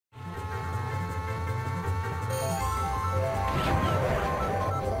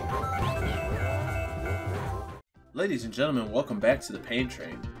Ladies and gentlemen, welcome back to the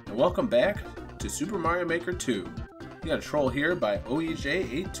Paintreyn, and welcome back to Super Mario Maker 2. We got a troll here by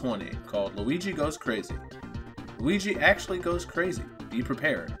OEJ820 called Luigi Goes Crazy. Luigi actually goes crazy. Be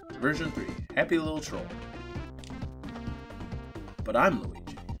prepared. Version 3. Happy little troll. But I'm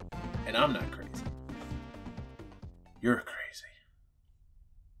Luigi, and I'm not crazy. You're crazy.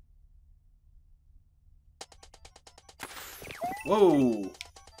 Whoa!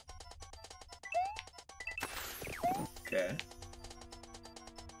 Okay.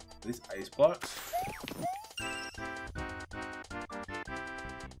 These ice blocks?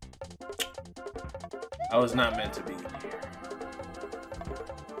 I was not meant to be in here.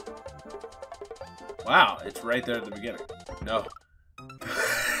 Wow, it's right there at the beginning. No.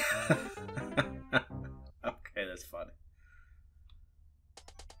 Okay, that's funny.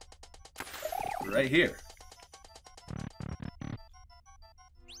 Right here.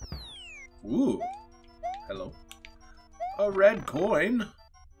 Ooh. Hello. A red coin?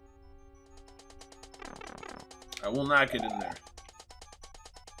 I will not get in there.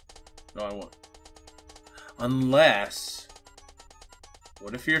 No, I won't. Unless...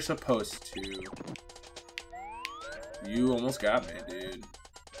 What if you're supposed to... You almost got me, dude.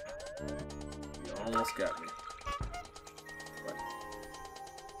 You almost got me.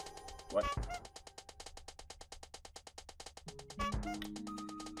 What? What?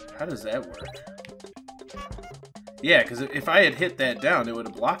 How does that work? Yeah, because if I had hit that down, it would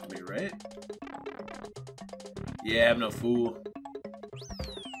have blocked me, right? Yeah, I'm no fool.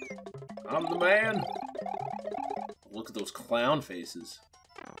 I'm the man. Look at those clown faces.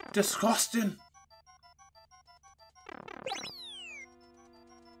 Disgusting.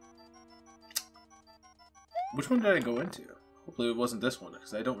 Which one did I go into? Hopefully it wasn't this one,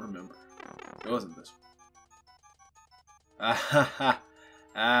 because I don't remember. It wasn't this one. Ah ha ha.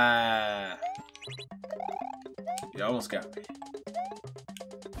 Ah. You almost got me.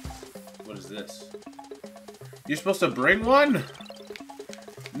 What is this? You're supposed to bring one?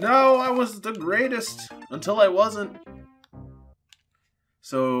 No, I was the greatest. Until I wasn't.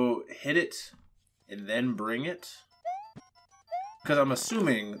 So, hit it, and then bring it? Because I'm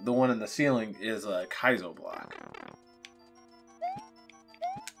assuming the one in the ceiling is a Kaizo block.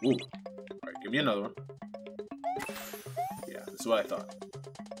 Ooh. Alright, give me another one. Yeah, that's what I thought.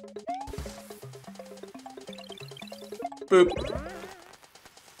 Boop.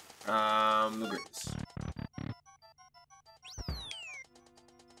 The greatest.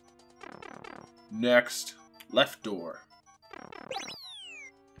 Next. Left door.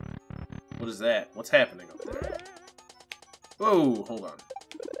 What is that? What's happening up there? Whoa, hold on.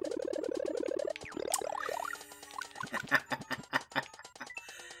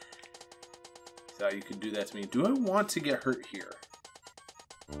 So you can do that to me. Do I want to get hurt here?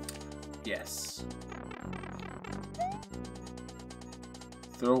 Yes.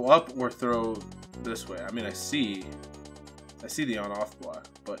 Throw up or throw this way? I mean, I see the on-off block,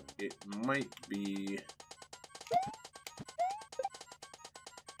 but it might be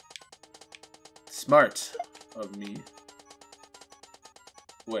smart of me.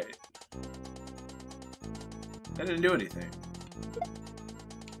 Wait. That didn't do anything.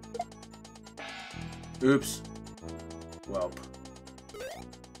 Oops. Welp.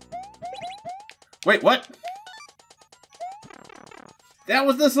 Wait, what? That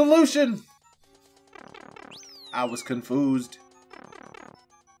was the solution! I was confused.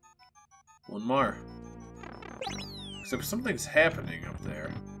 One more. Except something's happening up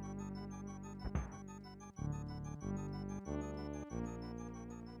there.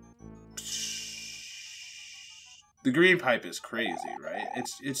 The green pipe is crazy, right?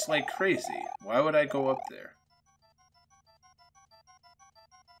 It's like crazy. Why would I go up there?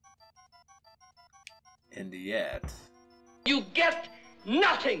 And yet... You get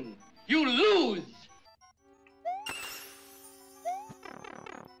nothing! You lose!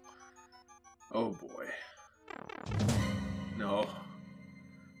 Oh boy. No.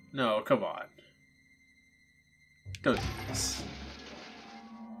 No, come on. Don't do this.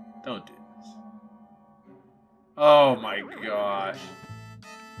 Don't do this. Oh my gosh.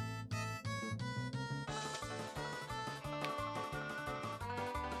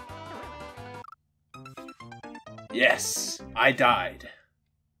 Yes, I died.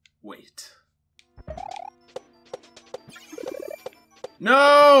 Wait.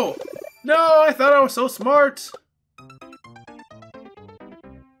 No! No, I thought I was so smart.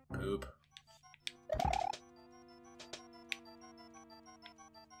 Poop.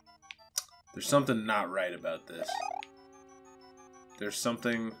 There's something not right about this. There's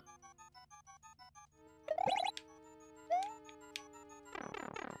something...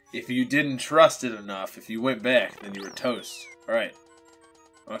 If you didn't trust it enough, if you went back, then you were toast. Alright.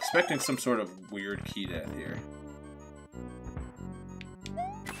 I'm expecting some sort of weird key death here.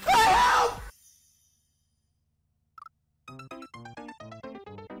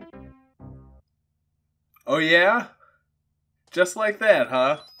 Oh yeah? Just like that,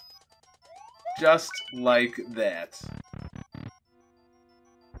 huh? Just like that.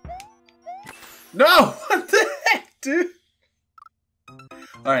 No! What the heck, dude?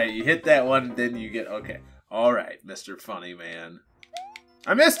 Alright, you hit that one, then you get... Okay. Alright, Mr. Funny Man.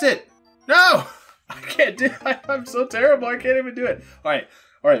 I missed it! No! I can't do it. I'm so terrible, I can't even do it. Alright,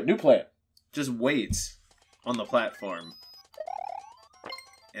 alright, new plan. Just wait on the platform.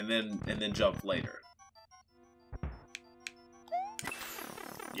 And then jump later.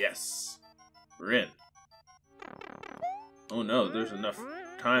 Yes. We're in. Oh no, there's enough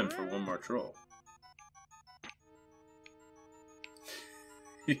time for one more troll.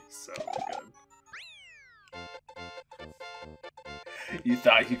 He's so good. You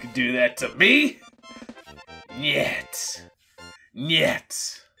thought you could do that to me? Nyet.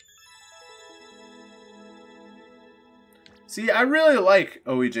 Nyet. See, I really like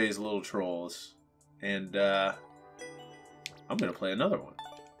OEJ's little trolls. And, I'm gonna play another one.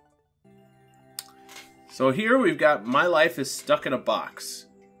 So here we've got My Life is Stuck in a Box.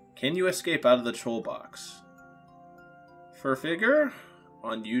 Can you escape out of the troll box? Fur Figure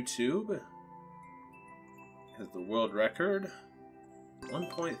on YouTube has the world record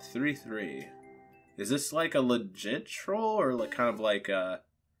 1.33. Is this like a legit troll or like kind of like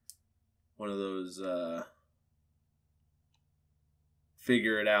one of those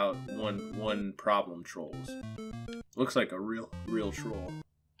figure it out one problem trolls? Looks like a real troll.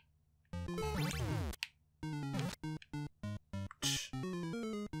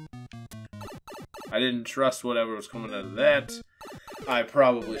 I didn't trust whatever was coming out of that. I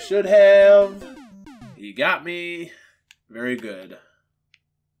probably should have. He got me. Very good.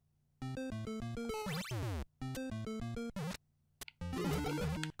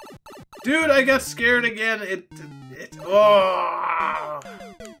 Dude, I got scared again. Oh!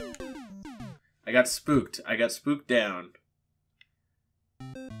 I got spooked. I got spooked down.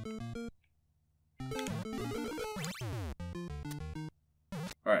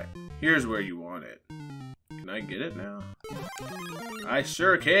 Alright, here's where you want it. Can I get it now? I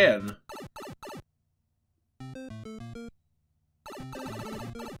sure can.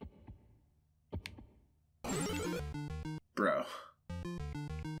 Bro.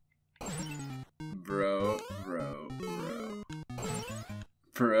 Bro.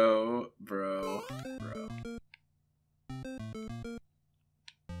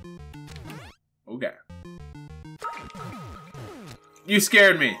 Okay. You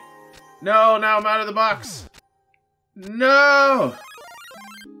scared me. No, now I'm out of the box. No!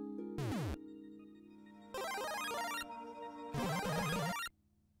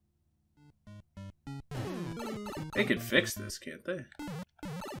 They can fix this, can't they?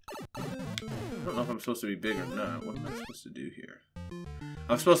 I don't know if I'm supposed to be big or not. What am I supposed to do here?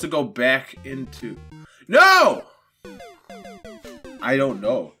 I'm supposed to go back into... No! I don't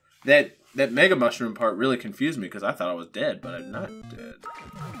know. That Mega Mushroom part really confused me because I thought I was dead, but I'm not dead.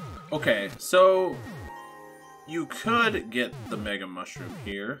 Okay, so... You could get the Mega Mushroom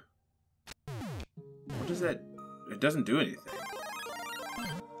here. What does that... It doesn't do anything.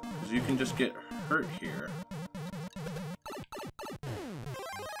 Because you can just get hurt here.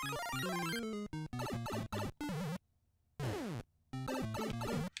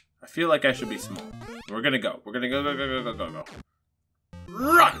 I feel like I should be small. We're gonna go. We're gonna go.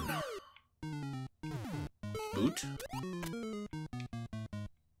 Run! Boot.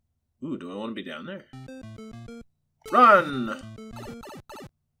 Ooh, do I want to be down there? Run!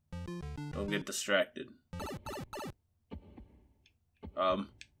 Don't get distracted.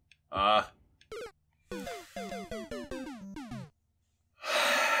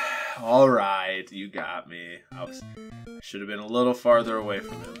 Alright, you got me. I should have been a little farther away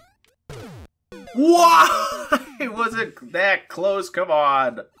from him. Why was it that close? Come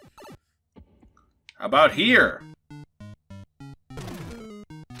on. How about here?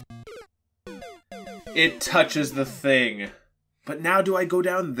 It touches the thing. But now do I go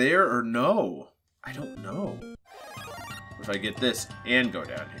down there or no? I don't know. If I get this and go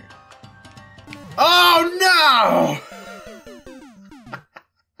down here. Oh no!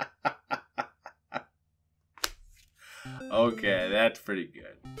 Okay, that's pretty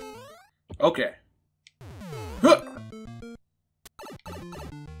good. Okay. Huh.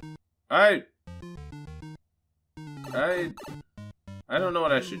 I don't know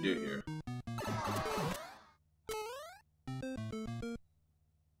what I should do here.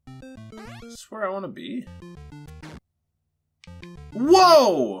 where I want to be?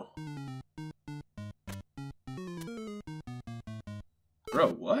 Whoa! Bro,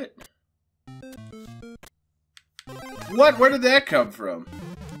 what? What? Where did that come from?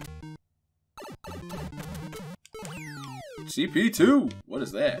 CP2? What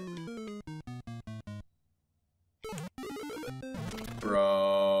is that?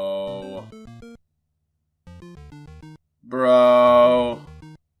 Bro. Bro.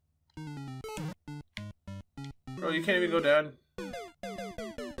 Bro, you can't even go down.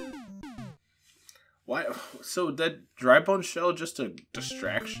 Why? So that dry bone shell just a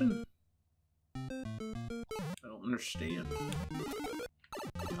distraction? I don't understand.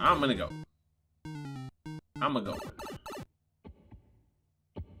 I'm gonna go. I'm gonna go.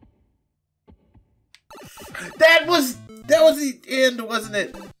 That was the end, wasn't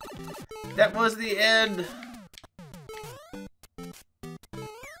it? That was the end.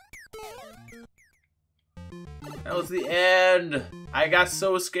 That was the end. I got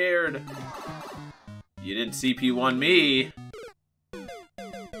so scared. You didn't CP1 me.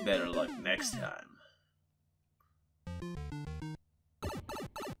 Better luck next time.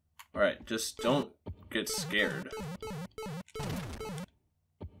 Alright, just don't get scared.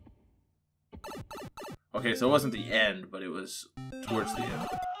 Okay, so it wasn't the end, but it was towards the end.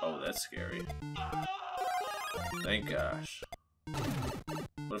 Oh, that's scary. Thank gosh.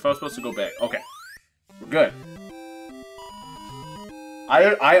 What if I was supposed to go back? Okay, we're good.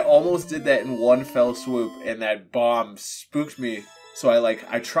 I almost did that in one fell swoop, and that bomb spooked me. So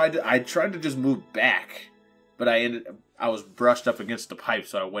I tried to just move back, but I was brushed up against the pipe,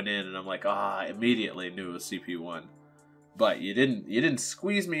 so I went in, and I'm like, immediately knew it was CP1. But you didn't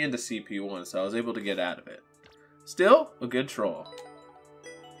squeeze me into CP1, so I was able to get out of it. Still, a good troll.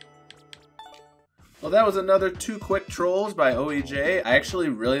 Well, that was another 2 quick trolls by OEJ. I actually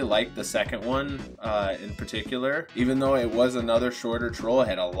really liked the second one in particular. Even though it was another shorter troll, it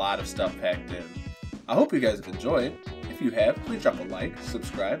had a lot of stuff packed in. I hope you guys have enjoyed. If you have, please drop a like,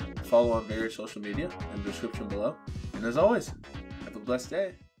 subscribe, follow on various social media in the description below. And as always, have a blessed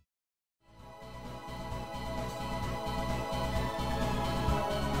day.